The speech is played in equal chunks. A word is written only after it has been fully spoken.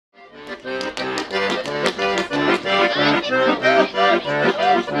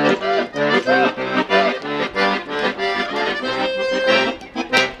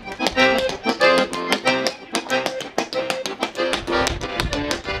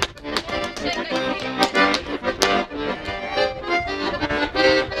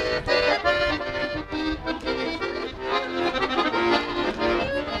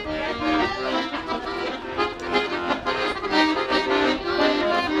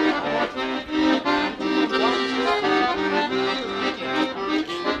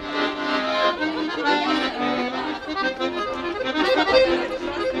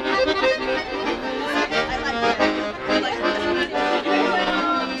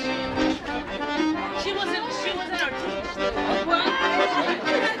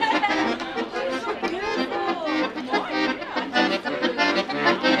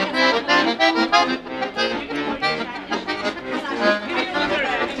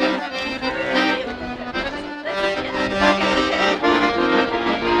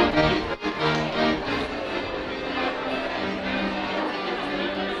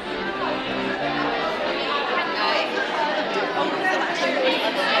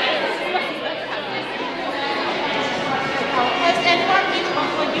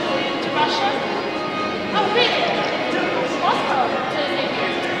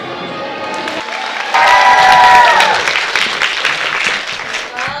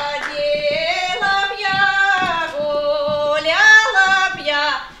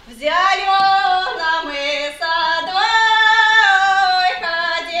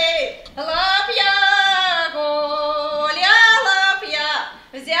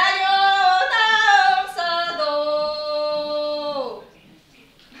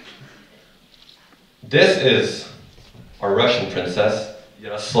This is our Russian princess,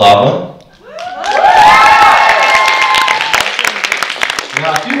 Yaroslava.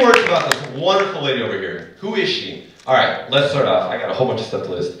 Now, a few words about this wonderful lady over here. Who is she? All right, let's start off. I got a whole bunch of stuff to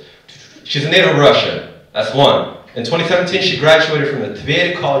list. She's a native Russian. That's one. In 2017, she graduated from the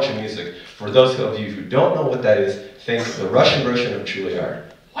Tver College of Music. For those of you who don't know what that is, think the Russian version of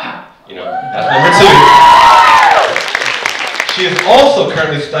Juilliard. Wow. You know, that's number two. She is also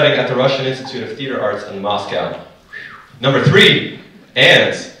currently studying at the Russian Institute of Theater Arts in Moscow. Number three,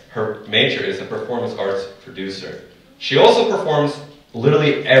 and her major is a performance arts producer. She also performs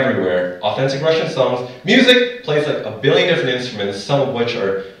literally everywhere. Authentic Russian songs. Music, plays like a billion different instruments, some of which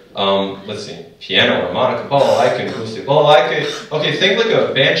are, let's see, piano, harmonica, balalaika, acoustic, balalaika. Okay, think like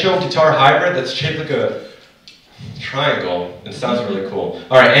a banjo guitar hybrid that's shaped like a triangle. It sounds really cool.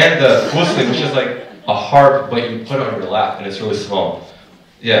 All right, and the acoustic, which is like a harp, but you put it on your lap and it's really small.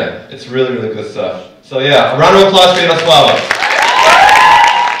 Yeah, it's really, really good stuff. So yeah, a round of applause for Yaroslava.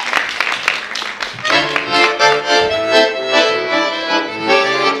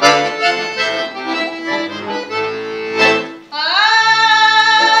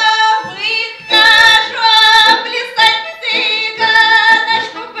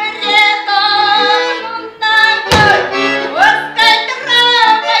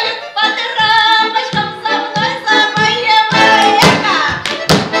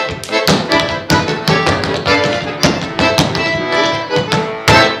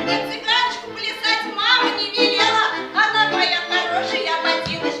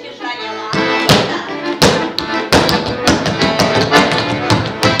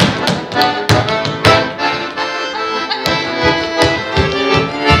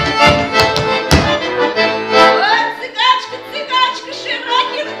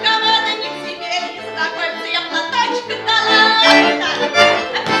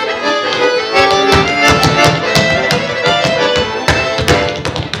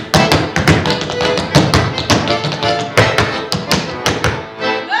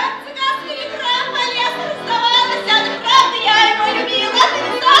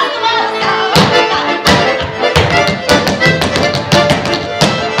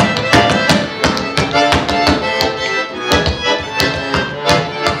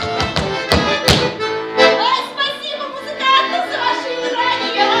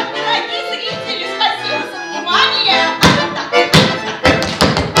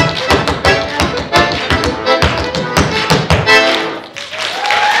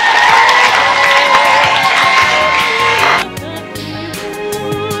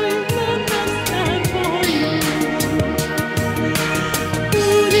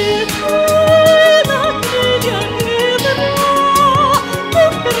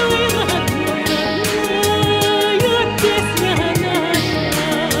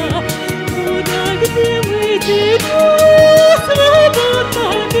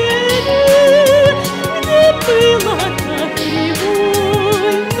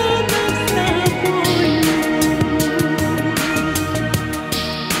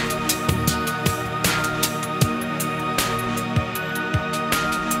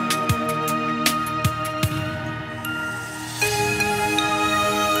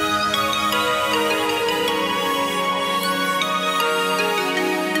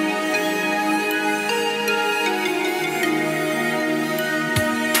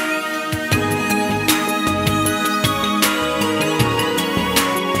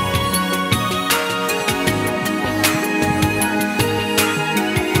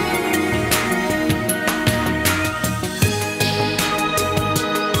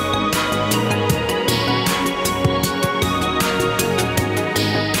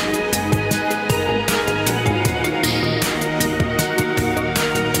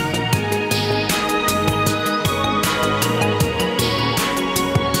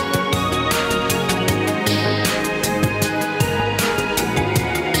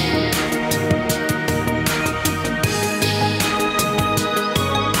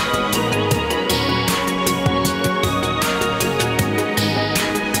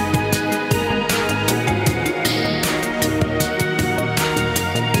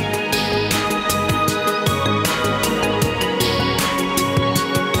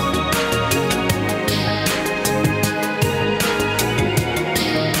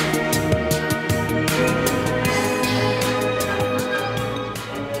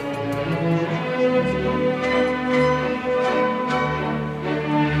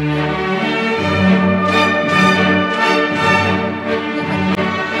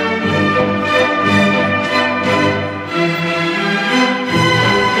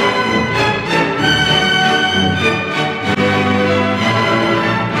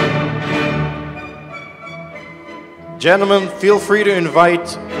 Gentlemen, feel free to invite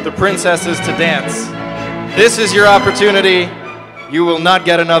the princesses to dance. This is your opportunity. You will not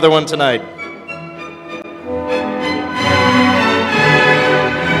get another one tonight.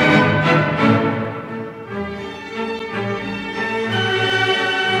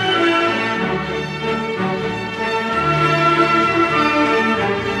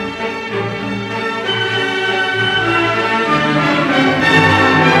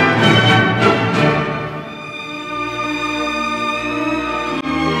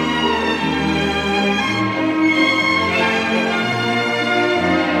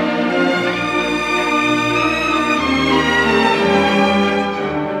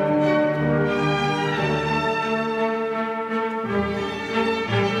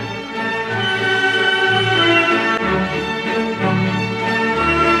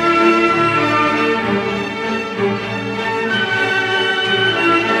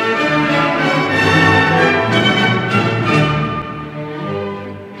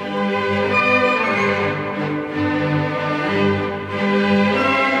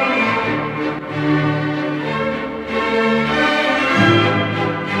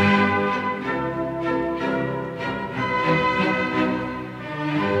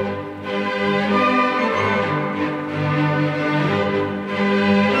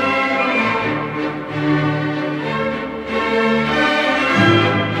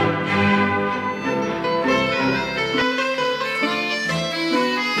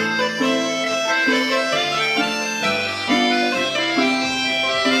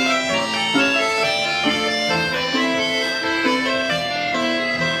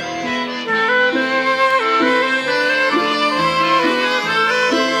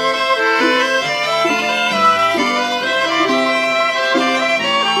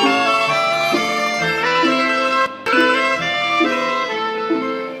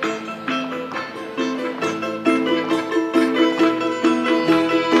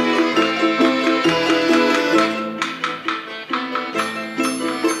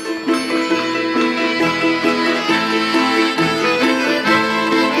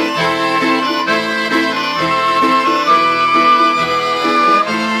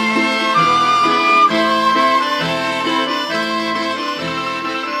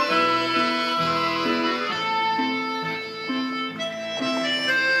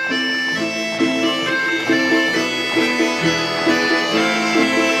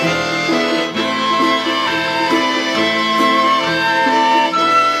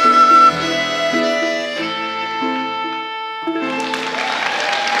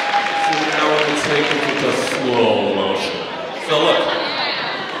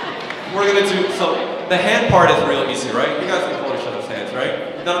 The hand part is real easy, right? You guys can hold each other's hands,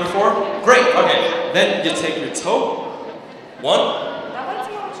 right? Done it before? Great, okay. Then you take your toe.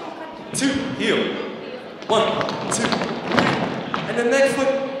 1, 2, heel. 1, 2, 3. And the next foot.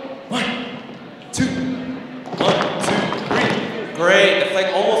 1, 2, 1, 2, 3. Great. It's like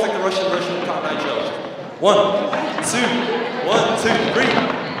almost like the Russian version of Cockney Joe. 1, 2, 1, 2, 3.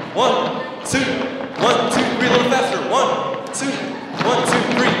 1, 2, 1, 2, 3. A little faster. 1, 2, 1,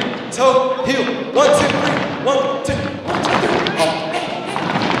 2, 3. Toe, heel. 1, 2, 3. 1, 2, 1, 2, 3. Oh.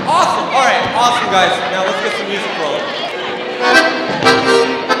 Awesome. All right. Awesome, guys. Now